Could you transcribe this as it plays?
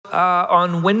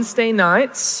on Wednesday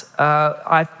nights,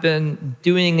 I've been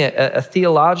doing a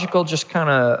theological just kind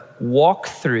of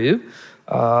walkthrough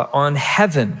on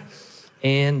heaven.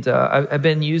 And I've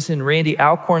been using Randy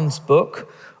Alcorn's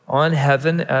book on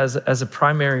heaven as a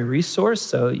primary resource.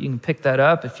 So you can pick that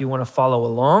up if you want to follow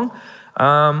along.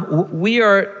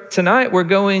 Tonight we're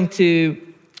going to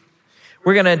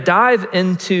dive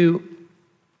into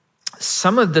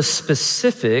some of the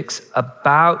specifics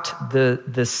about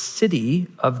the city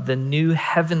of the new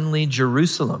heavenly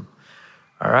Jerusalem.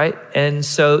 All right. And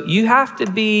so you have to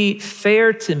be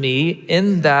fair to me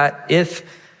in that if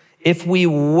we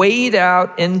wade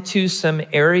out into some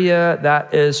area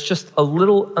that is just a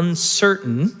little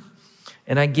uncertain,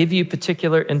 and I give you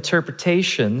particular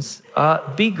interpretations,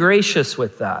 be gracious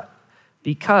with that,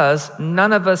 because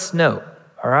none of us know.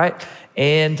 All right.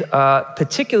 And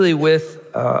particularly with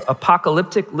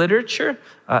apocalyptic literature,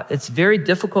 it's very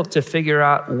difficult to figure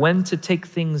out when to take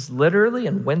things literally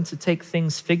and when to take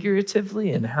things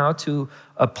figuratively and how to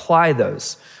apply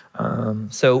those.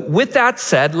 So with that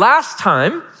said, last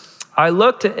time I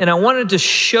looked and I wanted to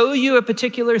show you a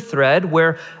particular thread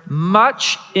where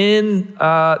much in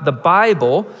the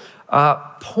Bible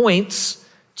points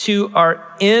to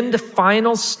our end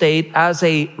final state as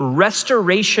a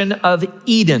restoration of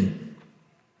Eden.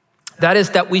 That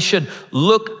is, that we should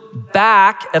look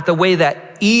back at the way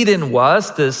that Eden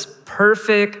was, this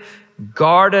perfect,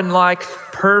 garden-like,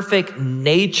 perfect,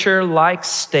 nature-like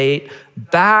state,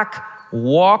 back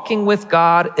walking with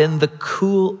God in the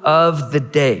cool of the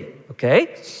day,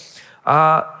 okay?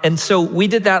 And so we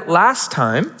did that last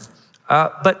time,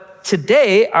 but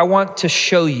today I want to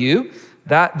show you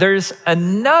that there's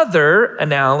another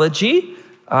analogy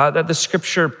that the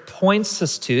scripture points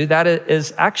us to that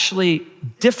is actually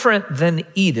different than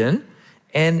Eden,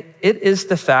 and it is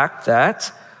the fact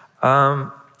that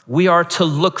we are to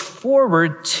look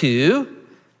forward to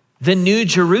the New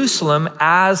Jerusalem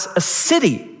as a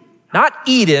city, not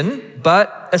Eden,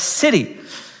 but a city.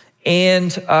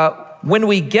 And when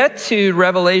we get to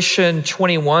Revelation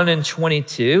 21 and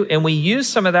 22, and we use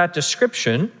some of that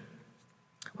description,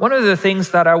 one of the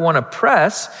things that I want to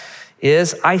press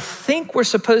is I think we're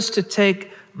supposed to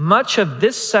take much of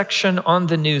this section on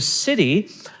the new city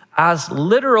as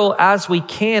literal as we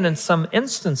can in some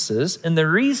instances. And the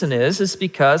reason is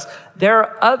because there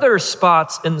are other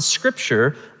spots in the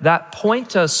scripture that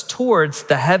point us towards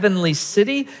the heavenly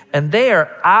city, and they are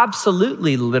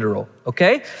absolutely literal,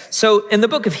 okay? So in the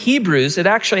book of Hebrews, it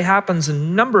actually happens a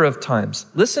number of times.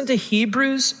 Listen to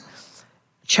Hebrews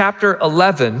chapter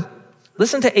 11.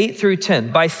 Listen to 8 through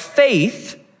 10. By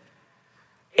faith,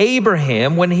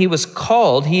 Abraham, when he was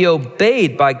called, he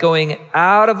obeyed by going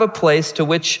out of a place to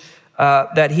which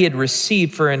that he had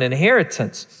received for an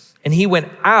inheritance. And he went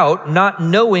out not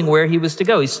knowing where he was to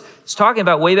go. He's talking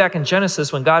about way back in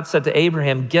Genesis when God said to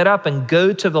Abraham, get up and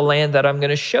go to the land that I'm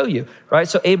going to show you, right?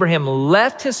 So Abraham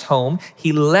left his home.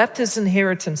 He left his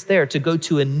inheritance there to go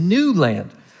to a new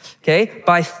land, okay?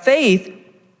 By faith,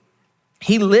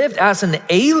 he lived as an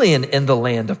alien in the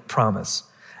land of promise,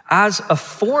 as a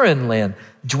foreign land,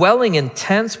 dwelling in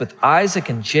tents with Isaac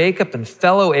and Jacob and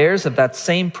fellow heirs of that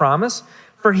same promise,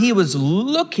 for he was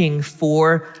looking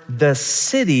for the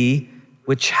city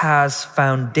which has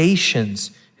foundations,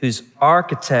 whose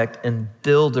architect and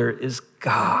builder is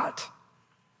God.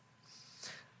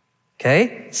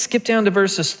 Okay, skip down to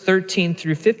verses 13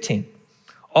 through 15.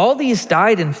 All these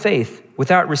died in faith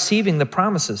without receiving the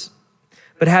promises,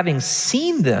 but having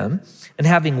seen them and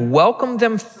having welcomed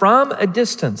them from a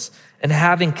distance, and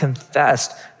having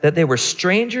confessed that they were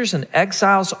strangers and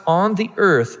exiles on the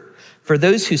earth. For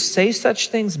those who say such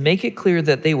things make it clear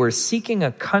that they were seeking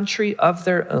a country of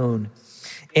their own.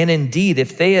 And indeed,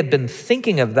 if they had been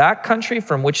thinking of that country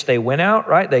from which they went out,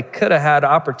 right, they could have had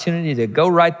opportunity to go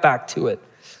right back to it.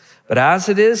 But as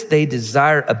it is, they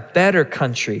desire a better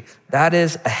country, that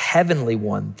is a heavenly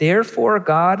one. Therefore,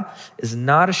 God is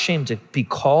not ashamed to be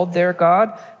called their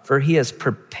God, for he has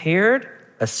prepared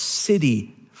a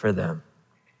city for them.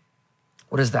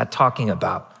 What is that talking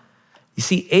about? You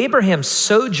see, Abraham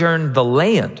sojourned the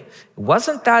land. It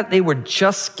wasn't that they were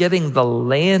just getting the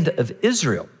land of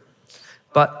Israel,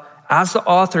 but as the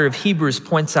author of Hebrews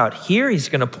points out here, he's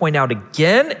going to point out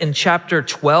again in chapter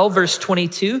 12, verse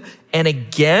 22, and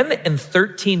again in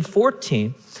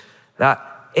 13:14,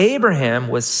 that Abraham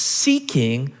was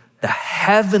seeking the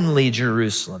heavenly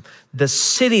Jerusalem, the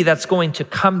city that's going to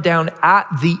come down at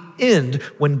the end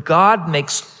when God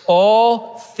makes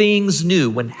all things new,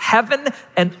 when heaven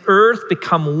and earth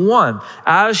become one.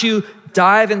 As you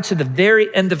dive into the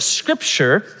very end of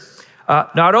Scripture,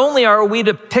 Not only are we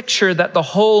to picture that the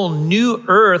whole new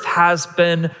earth has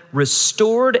been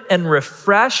restored and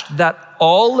refreshed, that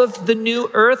all of the new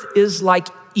earth is like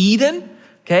Eden,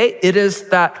 okay? It is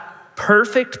that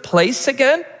perfect place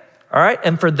again, all right?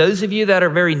 And for those of you that are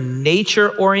very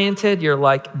nature-oriented, you're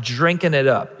like drinking it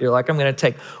up. You're like, I'm going to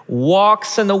take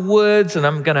walks in the woods, and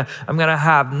I'm going to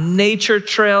have nature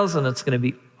trails, and it's going to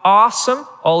be awesome,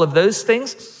 all of those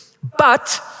things.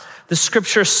 But the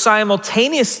scripture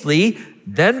simultaneously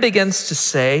then begins to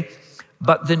say,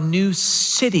 but the new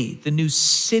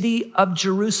city of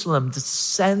Jerusalem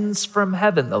descends from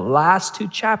heaven, the last two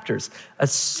chapters, a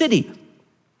city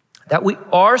that we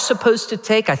are supposed to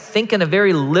take, I think, in a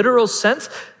very literal sense.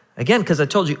 Again, because I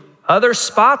told you other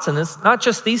spots, and it's not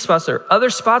just these spots, there are other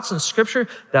spots in scripture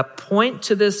that point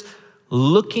to this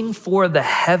looking for the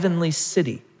heavenly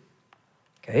city.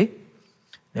 Okay?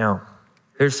 Now,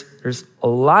 there's a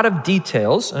lot of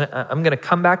details, and I'm going to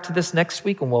come back to this next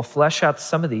week, and we'll flesh out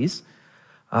some of these.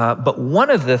 But one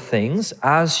of the things,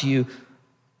 as you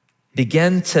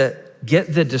begin to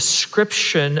get the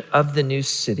description of the new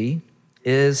city,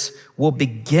 is we'll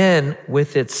begin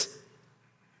with its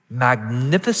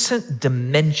magnificent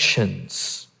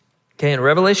dimensions. Okay, in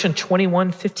Revelation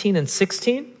 21, 15, and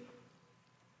 16,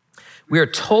 we are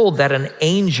told that an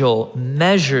angel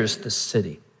measures the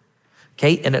city.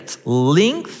 Okay, and its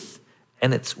length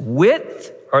and its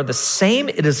width are the same.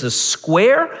 It is a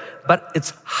square, but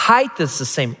its height is the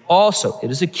same also. It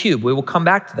is a cube. We will come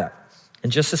back to that in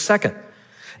just a second.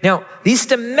 Now, these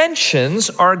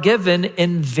dimensions are given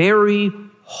in very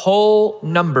whole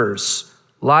numbers,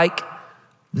 like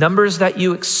numbers that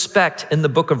you expect in the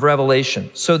book of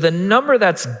Revelation. So the number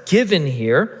that's given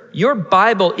here, your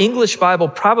Bible, English Bible,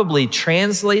 probably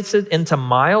translates it into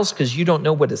miles because you don't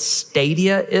know what a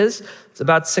stadia is. It's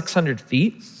about 600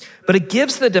 feet. But it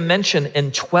gives the dimension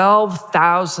in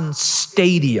 12,000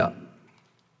 stadia.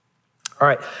 All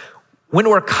right. When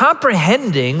we're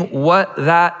comprehending what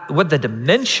the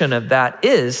dimension of that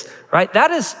is, right?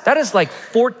 That is like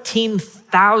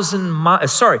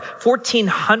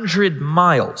 1,400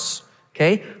 miles.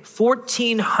 Okay,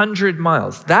 1,400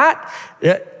 miles. That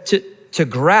to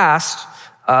grasp,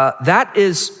 that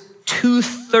is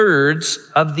 2/3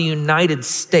 of the United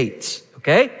States.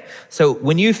 Okay, so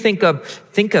when you think of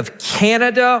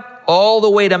Canada all the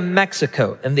way to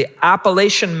Mexico and the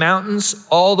Appalachian Mountains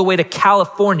all the way to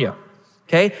California.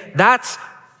 Okay, that's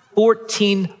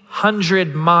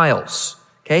 1,400 miles.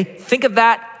 Okay, think of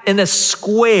that in a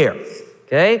square.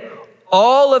 Okay,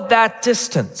 all of that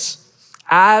distance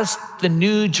as the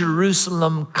New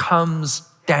Jerusalem comes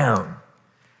down.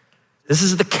 This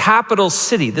is the capital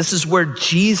city. This is where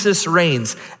Jesus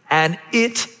reigns, and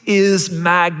it is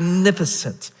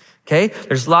magnificent. Okay,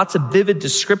 there's lots of vivid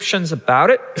descriptions about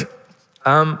it.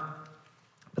 But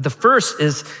the first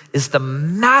is the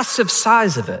massive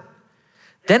size of it.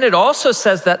 Then it also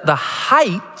says that the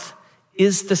height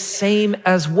is the same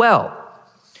as well.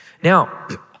 Now,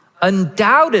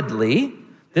 undoubtedly,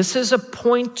 this is a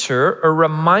pointer, a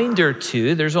reminder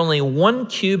to, there's only one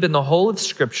cube in the whole of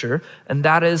Scripture, and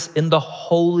that is in the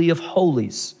Holy of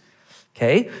Holies.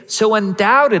 Okay? So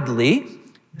undoubtedly,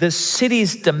 the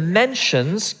city's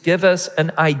dimensions give us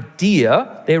an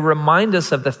idea. They remind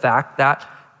us of the fact that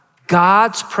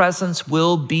God's presence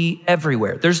will be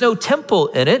everywhere. There's no temple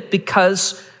in it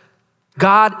because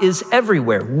God is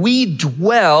everywhere. We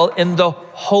dwell in the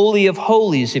Holy of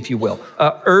Holies, if you will.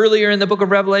 Earlier in the book of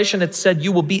Revelation, it said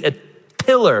you will be a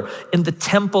pillar in the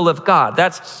temple of God.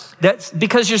 That's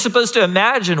because you're supposed to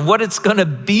imagine what it's going to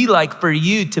be like for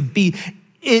you to be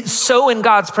so in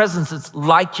God's presence. It's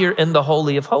like you're in the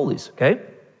Holy of Holies, okay?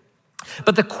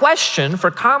 But the question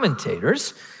for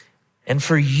commentators and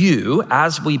for you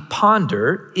as we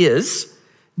ponder is,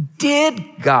 did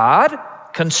God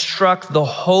construct the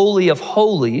Holy of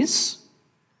Holies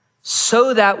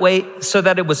so that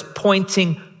it was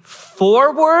pointing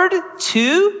forward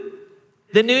to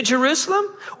the New Jerusalem?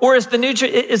 Or is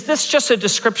this just a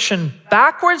description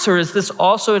backwards, or is this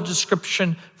also a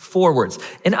description forwards?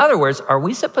 In other words, are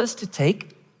we supposed to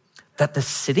take that the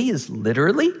city is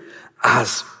literally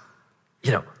as,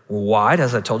 wide,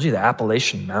 as I told you, the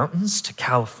Appalachian Mountains to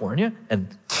California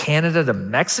and Canada to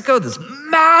Mexico, this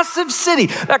massive city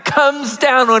that comes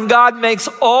down when God makes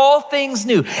all things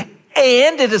new,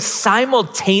 and it is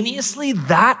simultaneously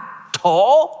that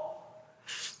tall?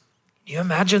 Can you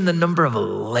imagine the number of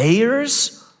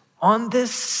layers on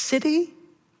this city?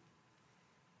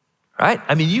 Right?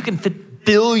 I mean, you can fit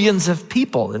billions of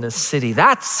people in a city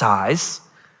that size.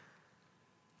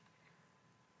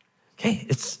 Okay,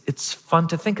 it's fun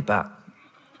to think about.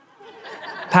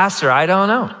 Pastor, I don't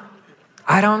know.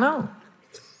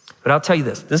 But I'll tell you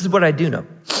this is what I do know.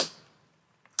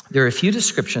 There are a few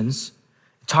descriptions.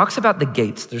 It talks about the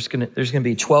gates. There's gonna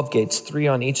be 12 gates, 3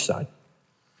 on each side.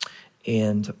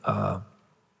 And it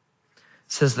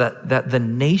says that the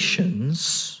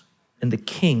nations and the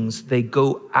kings, they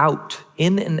go out,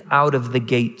 in and out of the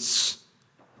gates.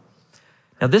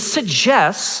 Now this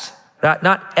suggests that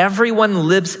not everyone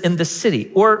lives in the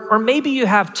city, or maybe you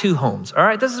have 2 homes, all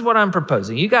right? This is what I'm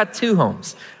proposing. You got 2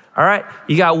 homes, all right?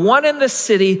 You got one in the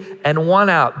city and one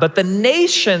out. But the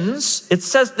nations, it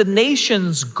says the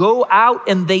nations go out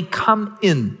and they come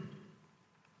in,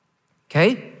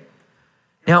 okay?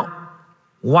 Now,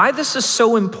 why this is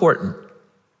so important,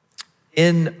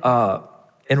 in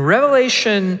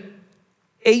Revelation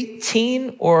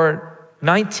 18 or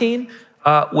 19,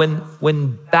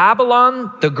 when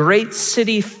Babylon, the great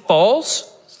city,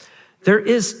 falls, there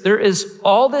is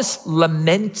all this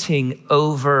lamenting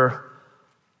over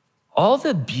all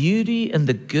the beauty and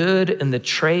the good and the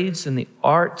trades and the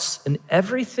arts and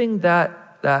everything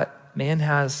that man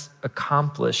has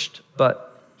accomplished,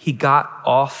 but he got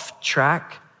off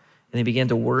track and he began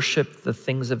to worship the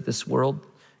things of this world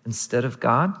instead of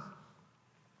God.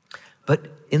 But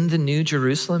in the new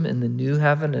Jerusalem, in the new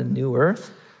heaven and new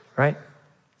earth, right?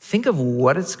 Think of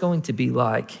what it's going to be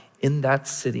like in that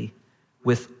city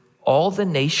with all the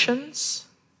nations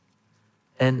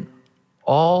and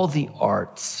all the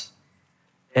arts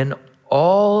and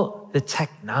all the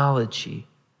technology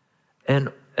and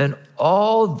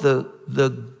all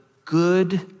the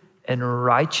good and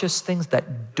righteous things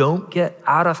that don't get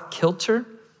out of kilter,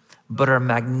 but are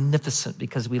magnificent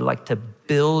because we like to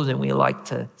build and we like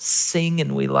to sing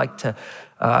and we like to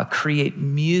create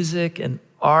music and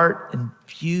art and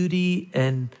beauty.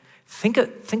 And think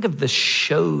of the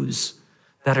shows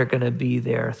that are going to be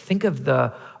there. Think of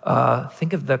the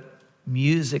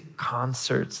music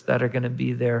concerts that are going to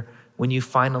be there when you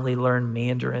finally learn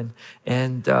Mandarin.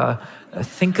 And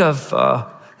think of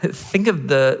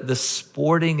the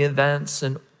sporting events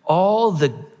and all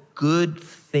the good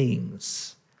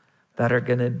things that are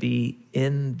going to be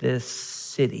in this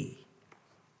city.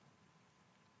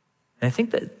 And I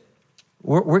think that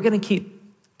we're going to keep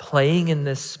playing in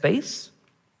this space.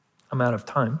 I'm out of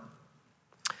time.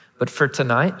 But for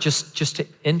tonight, just to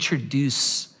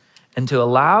introduce and to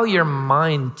allow your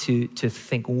mind to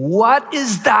think, what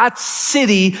is that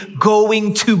city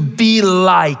going to be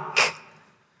like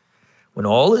when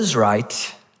all is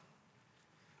right,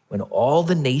 when all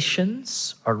the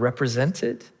nations are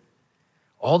represented,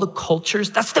 all the cultures?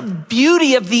 That's the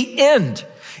beauty of the end.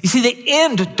 You see, the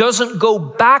end doesn't go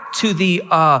back to the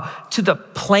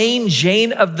plain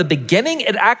Jane of the beginning.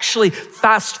 It actually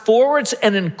fast forwards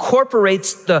and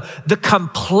incorporates the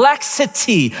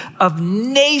complexity of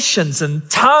nations and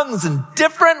tongues and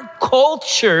different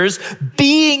cultures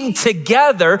being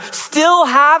together, still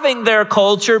having their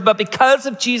culture, but because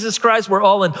of Jesus Christ, we're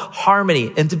all in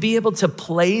harmony. And to be able to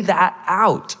play that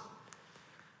out,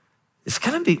 it's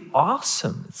going to be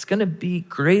awesome. It's going to be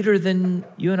greater than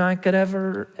you and I could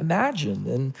ever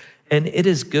imagine. And it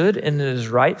is good and it is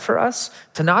right for us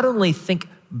to not only think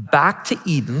back to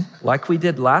Eden like we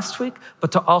did last week,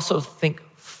 but to also think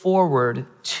forward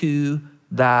to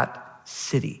that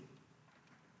city.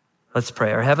 Let's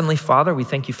pray. Our Heavenly Father, we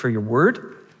thank you for your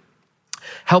word.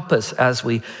 Help us as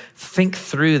we think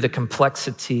through the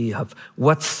complexity of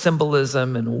what's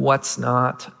symbolism and what's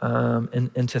not,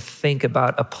 and to think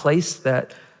about a place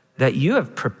that you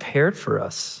have prepared for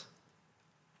us,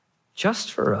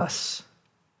 just for us,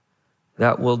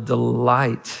 that will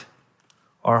delight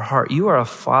our heart. You are a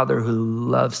Father who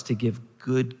loves to give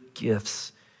good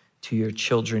gifts to your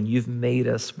children. You've made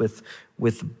us with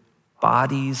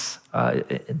bodies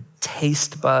and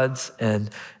taste buds, and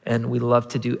we love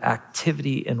to do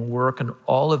activity and work and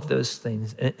all of those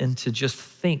things, and to just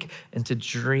think and to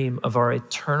dream of our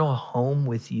eternal home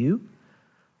with you,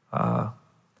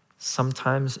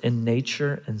 sometimes in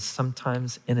nature and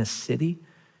sometimes in a city.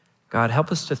 God,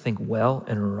 help us to think well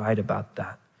and right about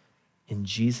that. In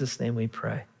Jesus' name we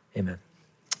pray, amen.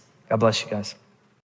 God bless you guys.